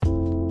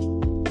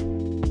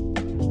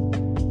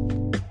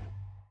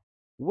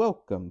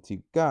Welcome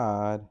to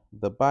God,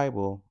 the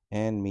Bible,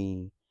 and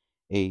Me,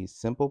 a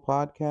simple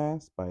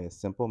podcast by a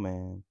simple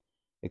man,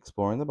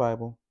 exploring the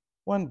Bible,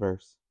 one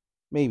verse,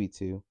 maybe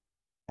two,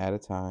 at a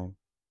time.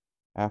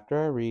 After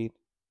I read,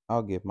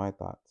 I'll give my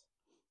thoughts.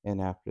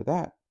 And after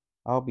that,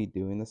 I'll be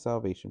doing the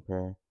salvation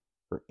prayer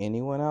for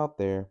anyone out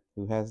there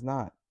who has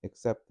not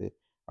accepted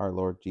our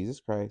Lord Jesus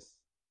Christ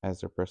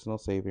as their personal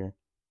Savior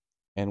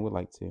and would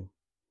like to.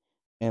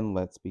 And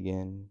let's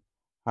begin.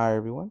 Hi,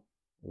 everyone.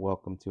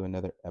 Welcome to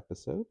another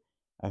episode.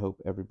 I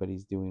hope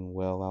everybody's doing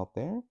well out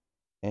there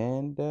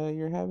and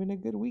you're having a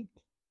good week.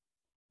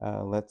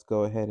 Let's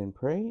go ahead and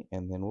pray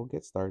and then we'll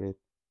get started.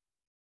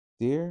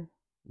 Dear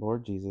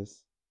Lord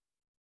Jesus,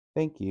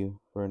 thank you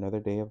for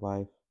another day of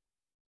life.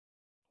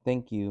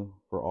 Thank you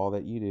for all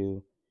that you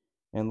do.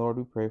 And Lord,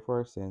 we pray for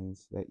our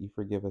sins that you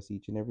forgive us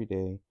each and every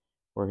day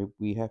where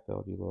we have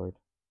failed you, Lord.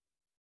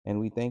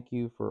 And we thank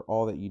you for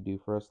all that you do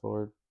for us,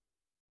 Lord.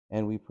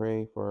 And we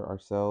pray for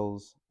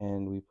ourselves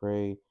and we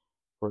pray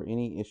for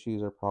any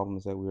issues or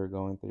problems that we are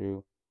going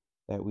through,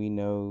 that we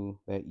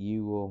know that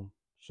you will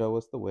show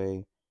us the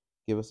way,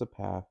 give us a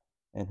path,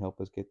 and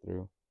help us get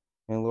through.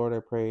 And Lord,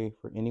 I pray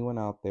for anyone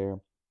out there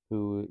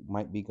who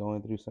might be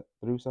going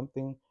through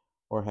something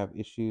or have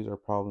issues or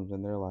problems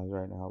in their lives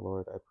right now,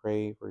 Lord. I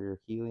pray for your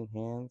healing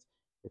hands,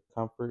 your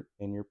comfort,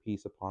 and your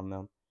peace upon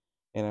them.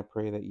 And I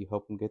pray that you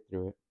help them get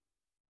through it.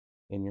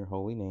 In your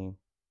holy name,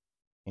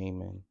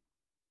 amen.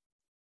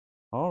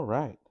 All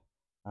right.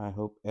 I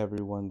hope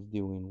everyone's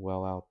doing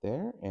well out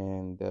there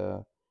and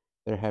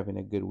they're having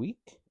a good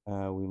week.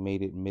 We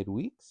made it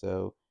midweek,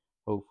 so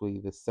hopefully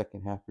the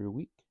second half of your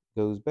week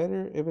goes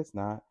better if it's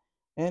not.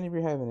 And if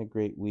you're having a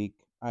great week,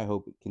 I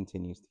hope it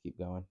continues to keep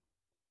going.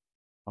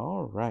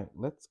 All right,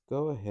 let's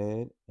go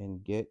ahead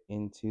and get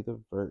into the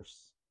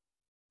verse.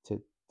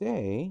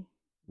 Today,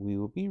 we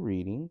will be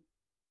reading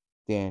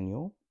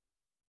Daniel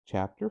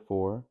chapter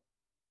 4,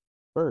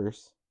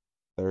 verse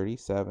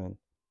 37.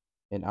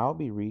 And I'll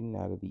be reading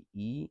out of the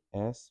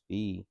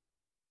ESV.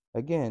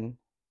 Again,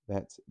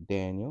 that's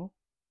Daniel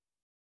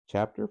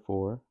chapter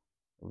 4,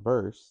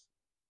 verse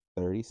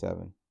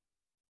 37.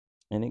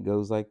 And it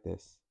goes like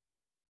this.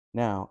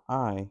 Now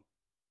I,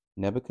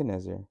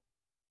 Nebuchadnezzar,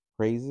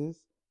 praise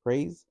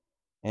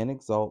and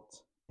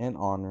exalt and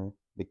honor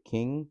the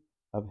King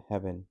of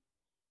heaven,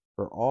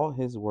 for all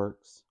his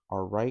works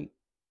are right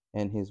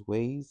and his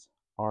ways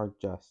are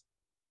just,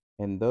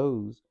 and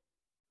those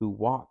who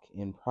walk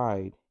in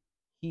pride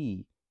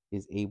he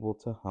is able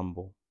to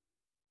humble.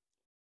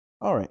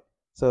 All right.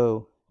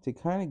 So, to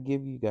kind of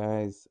give you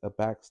guys a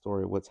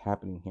backstory of what's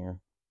happening here,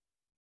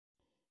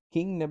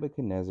 King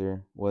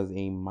Nebuchadnezzar was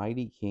a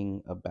mighty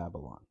king of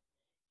Babylon.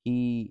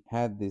 He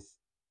had this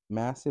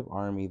massive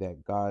army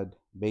that God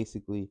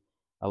basically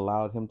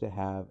allowed him to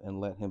have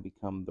and let him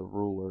become the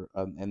ruler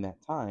in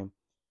that time.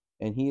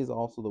 And he is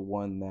also the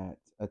one that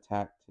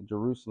attacked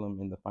Jerusalem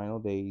in the final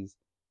days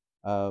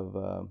of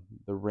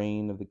the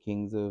reign of the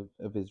kings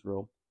of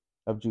Israel,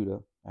 of Judah,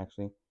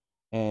 actually.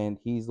 And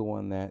he's the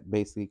one that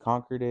basically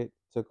conquered it,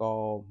 took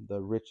all the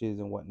riches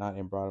and whatnot,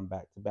 and brought them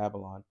back to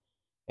Babylon.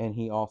 And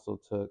he also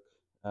took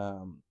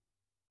um,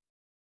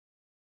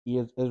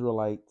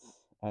 Israelites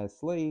as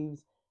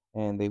slaves,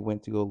 and they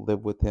went to go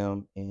live with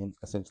him in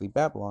essentially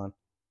Babylon.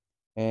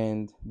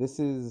 And this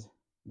is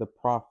the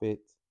prophet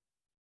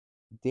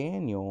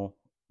Daniel,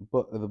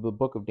 the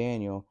book of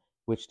Daniel,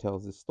 which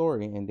tells this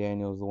story, and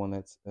Daniel is the one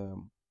that's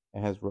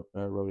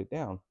wrote it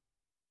down.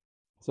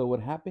 So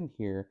what happened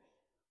here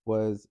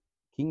was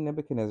King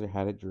Nebuchadnezzar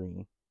had a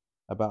dream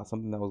about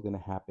something that was going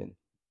to happen,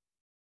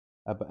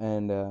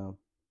 and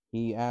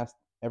he asked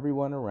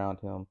everyone around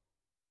him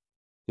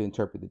to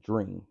interpret the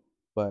dream,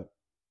 but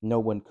no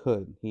one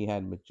could. He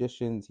had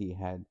magicians, he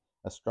had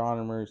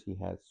astronomers, he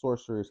had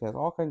sorcerers, he had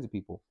all kinds of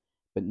people,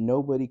 but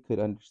nobody could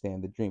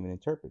understand the dream and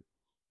interpret.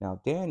 Now,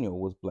 Daniel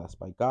was blessed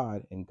by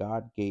God, and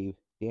God gave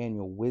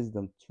Daniel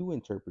wisdom to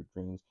interpret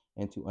dreams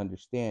and to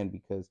understand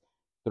because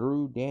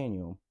through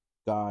Daniel,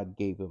 God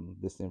gave him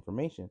this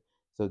information.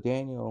 So,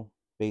 Daniel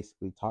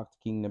basically talked to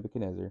King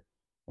Nebuchadnezzar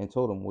and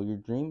told him, well, your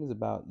dream is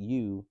about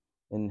you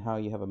and how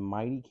you have a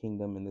mighty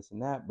kingdom and this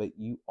and that, but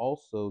you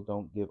also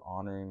don't give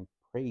honor and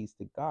praise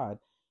to God.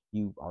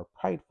 You are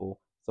prideful.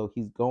 So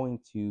he's going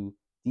to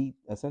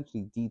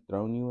essentially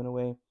dethrone you in a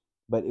way.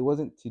 But it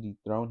wasn't to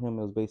dethrone him,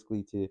 it was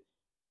basically to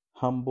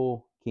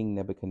humble King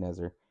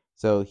Nebuchadnezzar.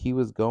 So he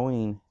was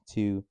going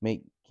to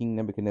make King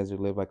Nebuchadnezzar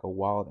live like a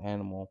wild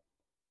animal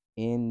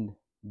in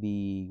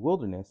the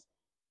wilderness.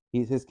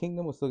 His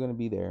kingdom was still going to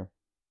be there,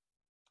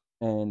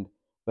 and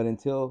but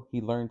until he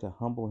learned to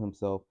humble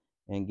himself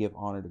and give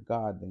honor to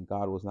God, then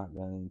God was not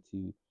going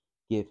to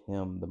give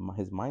him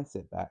his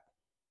mindset back.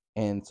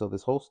 And so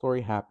this whole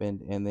story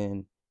happened, and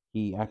then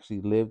he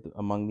actually lived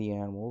among the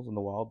animals and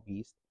the wild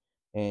beasts,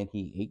 and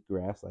he ate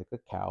grass like a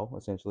cow,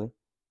 essentially.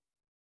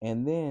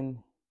 And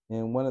then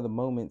in one of the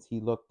moments, he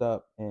looked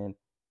up, and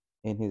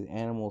in his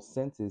animal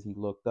senses, he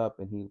looked up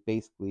and he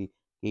basically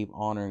gave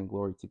honor and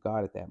glory to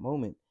God at that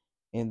moment.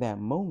 In that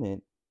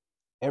moment,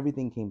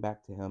 everything came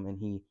back to him and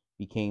he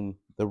became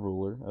the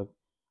ruler of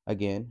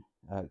again.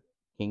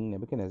 King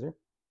Nebuchadnezzar.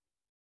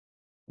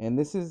 And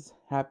this is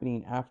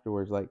happening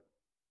afterwards. Like,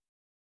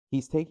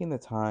 he's taking the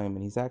time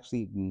and he's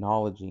actually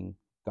acknowledging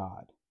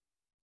God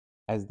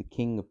as the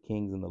King of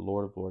Kings and the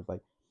Lord of Lords.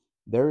 Like,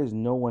 there is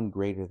no one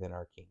greater than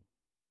our King,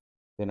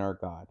 than our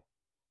God.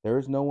 There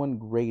is no one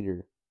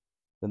greater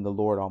than the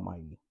Lord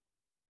Almighty.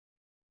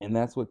 And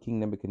that's what King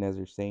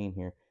Nebuchadnezzar is saying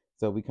here.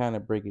 So we kind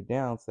of break it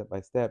down step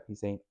by step. He's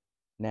saying,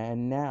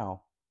 and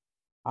now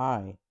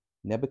I,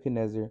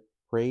 Nebuchadnezzar,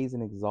 praise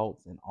and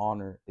exalts and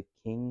honor the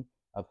King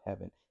of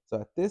heaven. So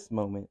at this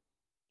moment,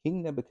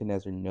 King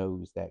Nebuchadnezzar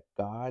knows that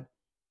God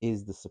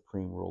is the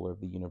supreme ruler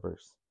of the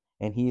universe,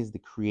 and he is the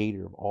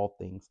creator of all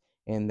things,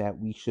 and that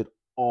we should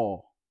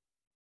all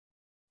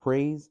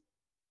praise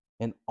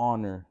and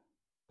honor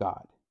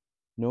God,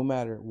 no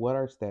matter what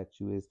our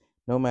statue is,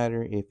 no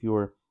matter if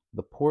you're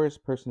the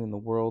poorest person in the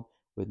world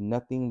with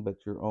nothing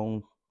but your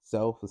own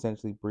self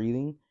essentially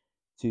breathing,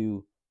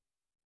 to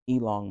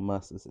Elon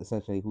Musk is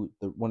essentially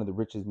one of the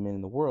richest men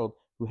in the world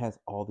who has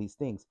all these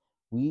things.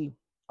 We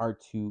are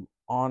to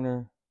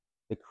honor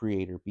the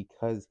creator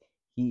because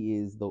he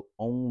is the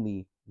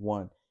only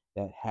one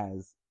that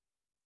has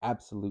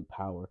absolute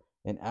power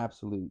and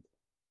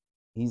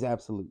he's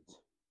absolute.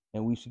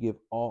 And we should give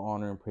all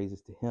honor and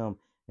praises to him.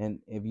 And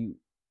if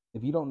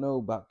you don't know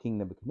about King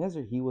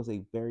Nebuchadnezzar, he was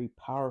a very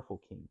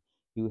powerful king.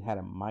 He had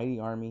a mighty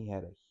army, he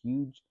had a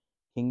huge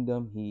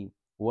kingdom. He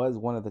was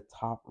one of the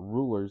top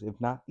rulers, if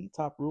not the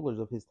top rulers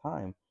of his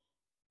time.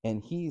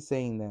 And he's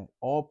saying that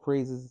all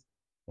praises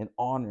and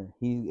honor,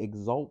 he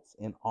exalts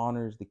and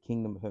honors the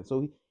kingdom of heaven.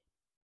 So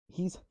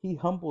he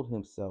humbled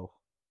himself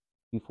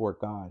before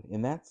God.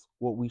 And that's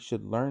what we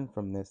should learn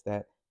from this,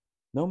 that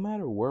no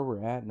matter where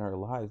we're at in our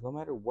lives, no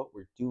matter what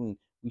we're doing,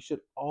 we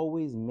should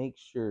always make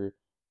sure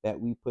that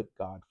we put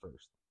God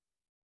first.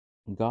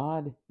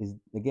 God is,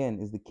 again,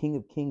 is the King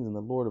of Kings and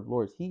the Lord of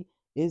Lords. He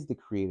is the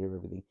creator of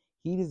everything.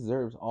 He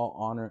deserves all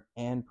honor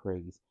and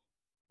praise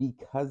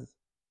because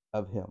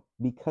of him,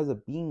 because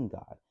of being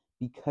God,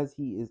 because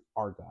he is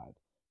our God,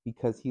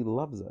 because he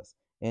loves us.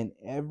 And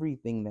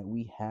everything that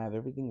we have,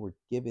 everything we're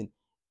given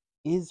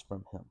is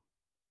from him.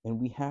 And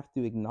we have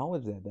to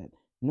acknowledge that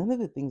none of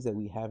the things that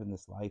we have in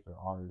this life are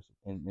ours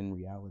in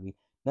reality.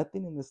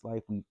 Nothing in this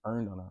life we've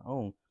earned on our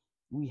own.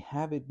 We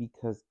have it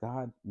because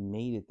God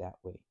made it that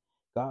way.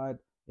 God,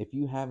 if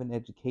you have an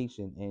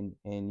education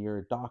and you're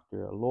a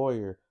doctor, a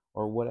lawyer,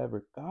 or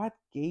whatever, God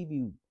gave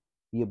you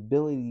the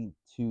ability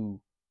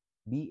to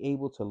be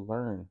able to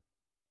learn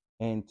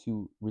and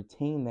to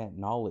retain that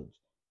knowledge.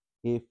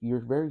 If you're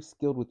very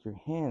skilled with your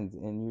hands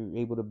and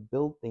you're able to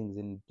build things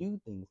and do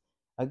things,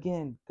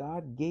 again,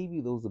 God gave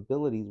you those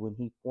abilities when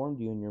he formed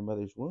you in your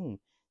mother's womb.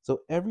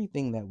 So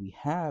everything that we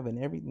have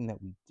and everything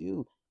that we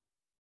do,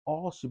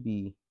 all should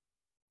be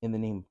in the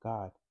name of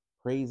God.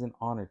 Praise and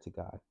honor to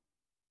God.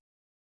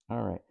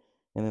 All right.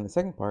 And then the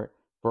second part,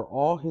 for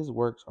all his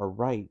works are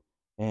right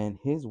and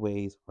his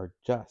ways are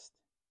just.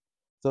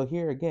 So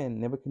here again,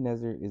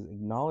 Nebuchadnezzar is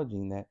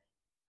acknowledging that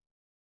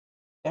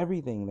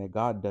everything that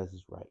God does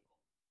is right.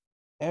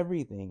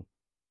 Everything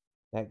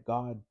that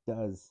God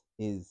does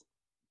is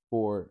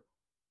for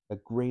a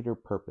greater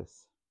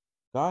purpose.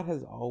 God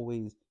is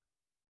always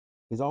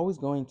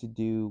going to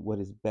do what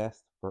is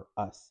best for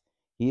us.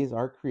 He is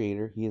our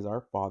creator, he is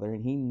our father,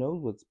 and he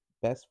knows what's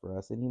best for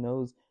us, and he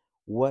knows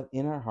what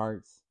in our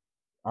hearts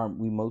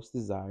we most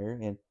desire,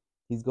 and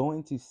he's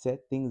going to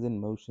set things in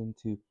motion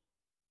to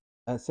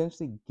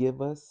essentially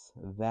give us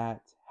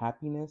that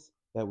happiness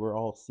that we're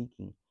all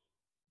seeking.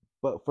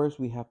 But first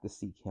we have to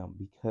seek him,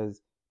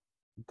 because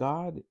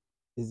God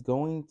is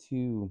going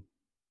to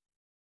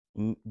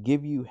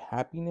give you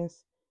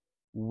happiness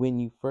when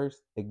you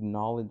first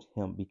acknowledge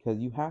him, because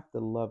you have to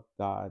love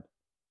God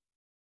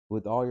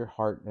with all your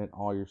heart and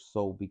all your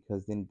soul,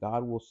 because then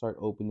God will start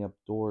opening up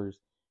doors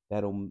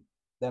that'll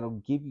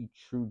that'll give you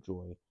true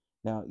joy.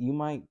 Now, you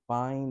might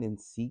find and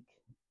seek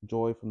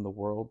joy from the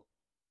world,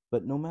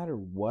 but no matter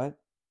what,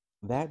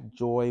 that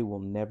joy will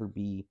never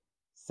be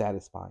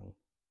satisfying.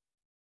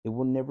 It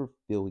will never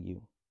fill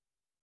you,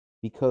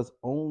 because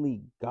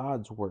only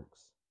God's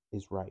works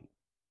is right.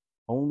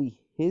 Only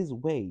his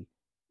way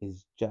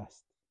is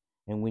just.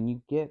 And when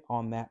you get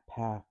on that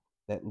path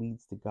that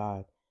leads to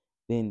God,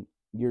 then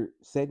you're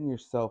setting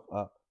yourself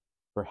up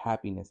for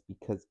happiness,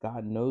 because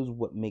God knows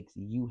what makes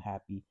you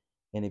happy.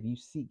 And if you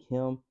seek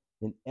him,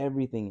 then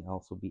everything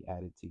else will be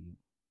added to you.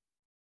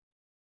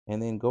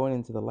 And then going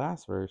into the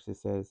last verse, it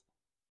says,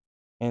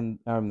 and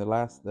the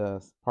last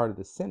part of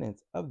the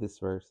sentence of this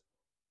verse,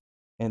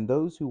 and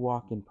those who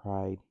walk in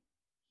pride,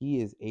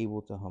 he is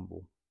able to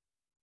humble.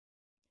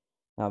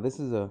 Now, this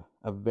is a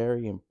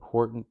very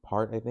important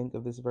part, I think,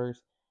 of this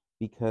verse,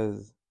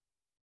 because,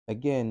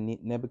 again,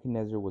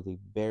 Nebuchadnezzar was a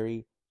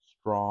very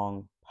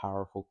strong,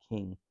 powerful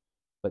king,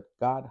 but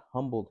God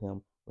humbled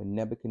him when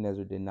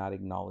Nebuchadnezzar did not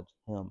acknowledge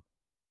him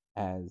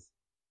as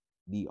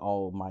the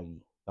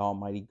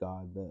Almighty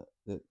God,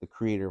 the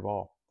creator of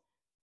all.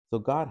 So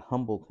God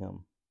humbled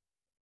him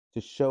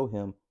to show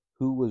him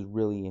who was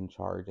really in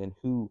charge and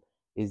who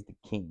is the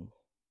king.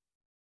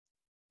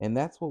 And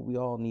that's what we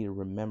all need to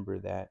remember,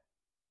 that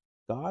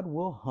God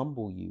will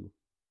humble you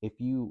if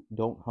you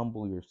don't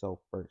humble yourself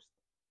first.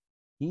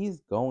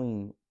 He's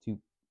going to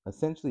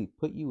essentially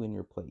put you in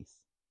your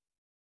place.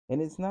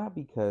 And it's not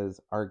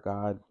because our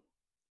God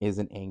is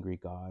an angry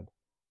God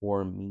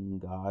or a mean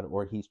God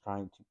or he's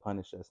trying to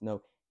punish us.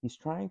 No, he's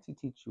trying to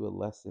teach you a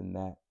lesson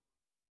that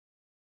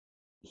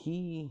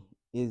he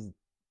is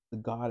the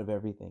God of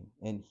everything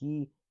and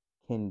he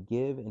can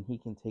give and he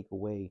can take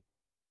away.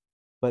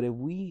 But if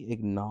we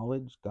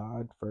acknowledge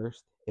God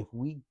first, if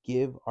we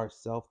give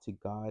ourselves to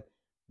God,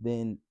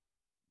 then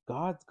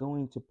God's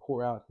going to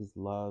pour out his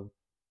love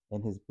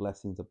and his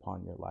blessings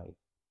upon your life.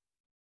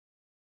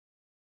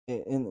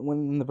 And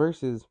when in the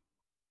verses,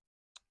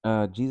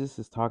 Jesus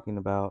is talking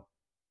about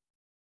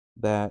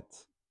that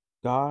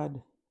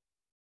God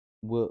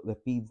will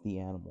that feeds the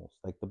animals,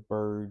 like the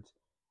birds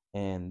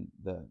and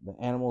the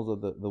animals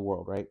of the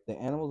world, right? The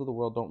animals of the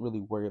world don't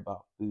really worry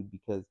about food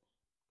because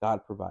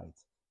God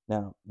provides.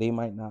 Now, they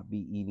might not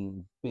be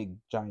eating big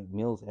giant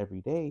meals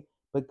every day,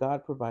 but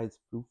God provides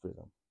food for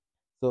them.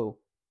 So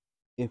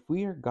if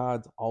we are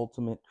God's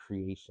ultimate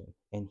creation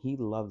and he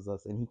loves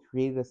us and he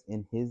created us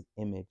in his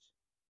image,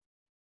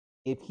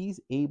 if he's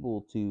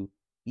able to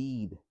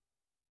feed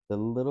the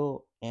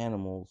little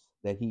animals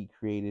that he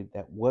created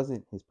that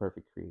wasn't his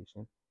perfect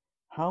creation,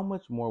 how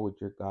much more would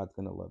your God's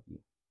going to love you?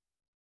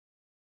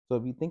 So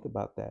if you think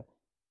about that,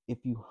 if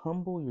you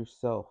humble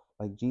yourself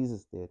like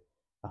Jesus did,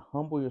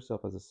 humble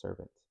yourself as a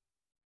servant,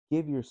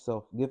 give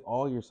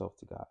all yourself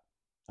to God.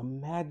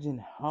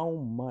 Imagine how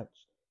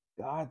much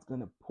God's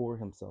going to pour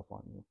himself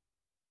on you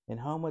and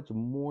how much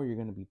more you're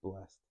going to be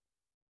blessed.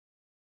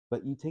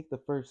 But you take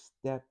the first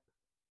step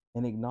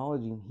in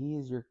acknowledging he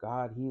is your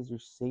God, he is your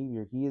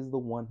Savior, he is the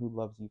one who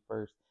loves you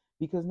first.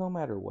 Because no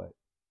matter what,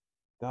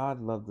 God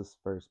loved us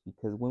first.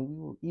 Because when we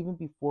were, even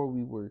before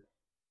we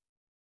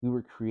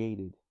were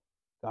created,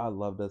 God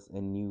loved us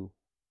and knew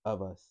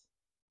of us.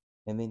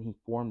 And then he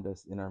formed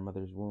us in our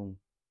mother's womb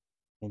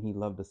and he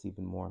loved us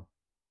even more.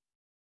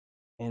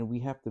 And we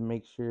have to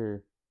make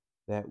sure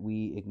that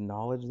we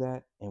acknowledge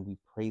that and we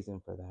praise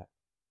him for that.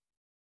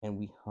 And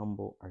we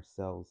humble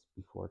ourselves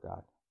before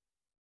God.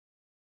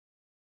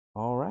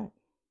 All right.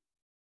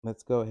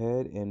 Let's go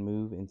ahead and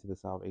move into the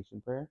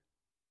salvation prayer.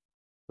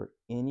 For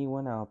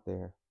anyone out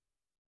there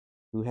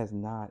who has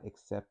not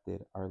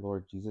accepted our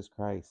Lord Jesus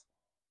Christ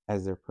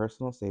as their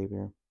personal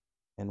Savior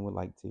and would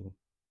like to,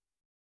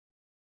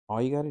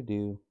 all you got to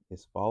do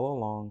is follow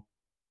along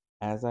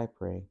as I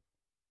pray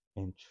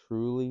and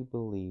truly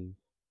believe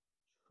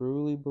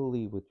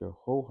with your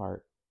whole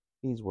heart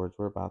these words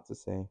we're about to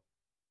say.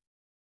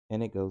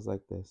 And it goes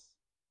like this: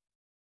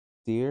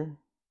 Dear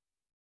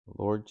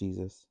Lord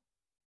Jesus,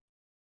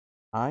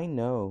 I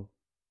know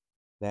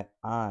that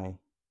I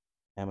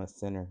am a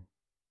sinner,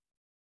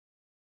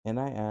 and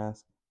I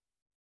ask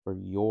for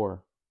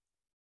your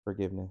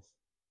forgiveness.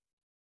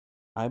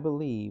 I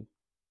believe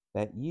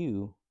that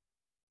you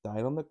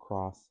died on the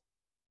cross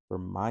for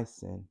my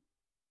sin,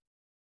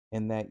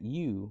 and that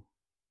you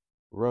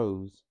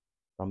rose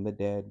from the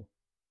dead.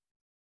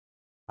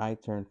 I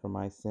turn from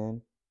my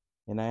sin,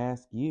 and I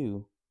ask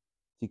you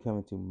to come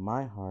into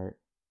my heart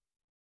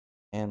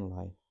and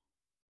life.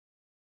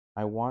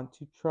 I want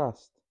to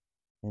trust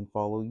and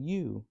follow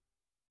you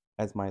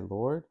as my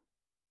Lord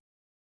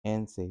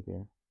and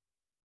Savior.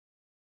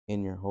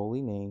 In your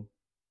holy name,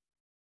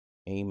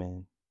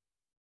 amen.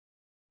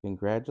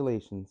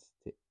 Congratulations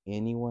to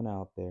anyone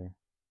out there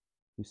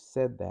who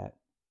said that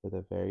for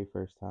the very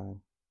first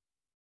time.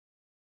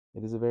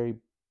 It is a very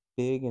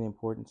big and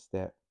important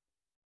step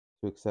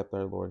to accept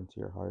our Lord into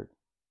your heart,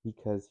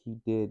 because he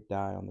did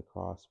die on the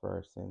cross for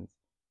our sins.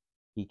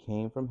 He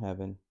came from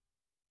heaven,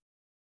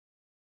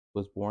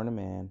 was born a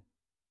man,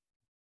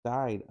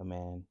 died a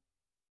man,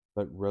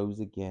 but rose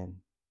again,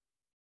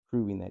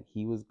 proving that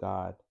he was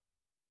God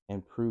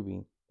and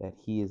proving that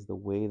he is the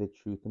way, the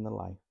truth, and the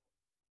life.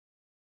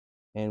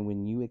 And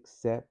when you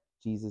accept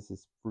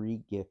Jesus'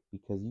 free gift,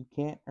 because you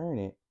can't earn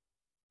it,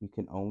 you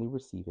can only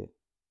receive it,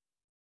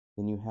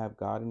 then you have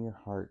God in your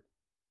heart,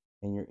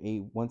 and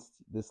once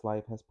this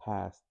life has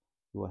passed,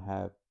 you will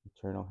have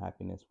eternal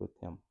happiness with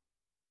him.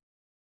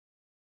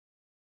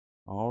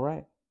 All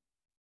right.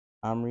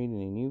 I'm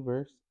reading a new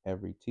verse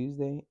every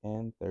Tuesday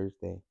and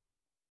Thursday.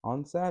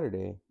 On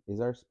Saturday is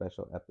our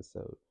special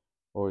episode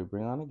where we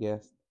bring on a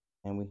guest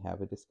and we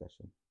have a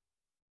discussion.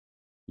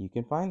 You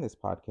can find this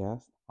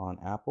podcast on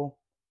Apple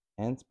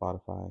and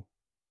Spotify.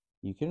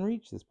 You can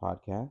reach this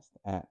podcast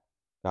at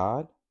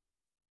God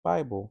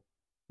Bible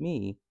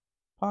Me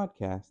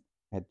Podcast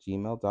at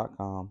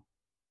gmail.com.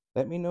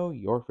 Let me know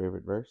your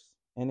favorite verse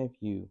and if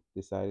you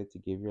decided to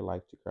give your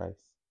life to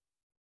Christ.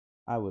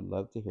 I would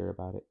love to hear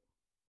about it.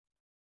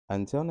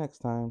 Until next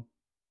time,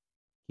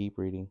 keep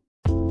reading.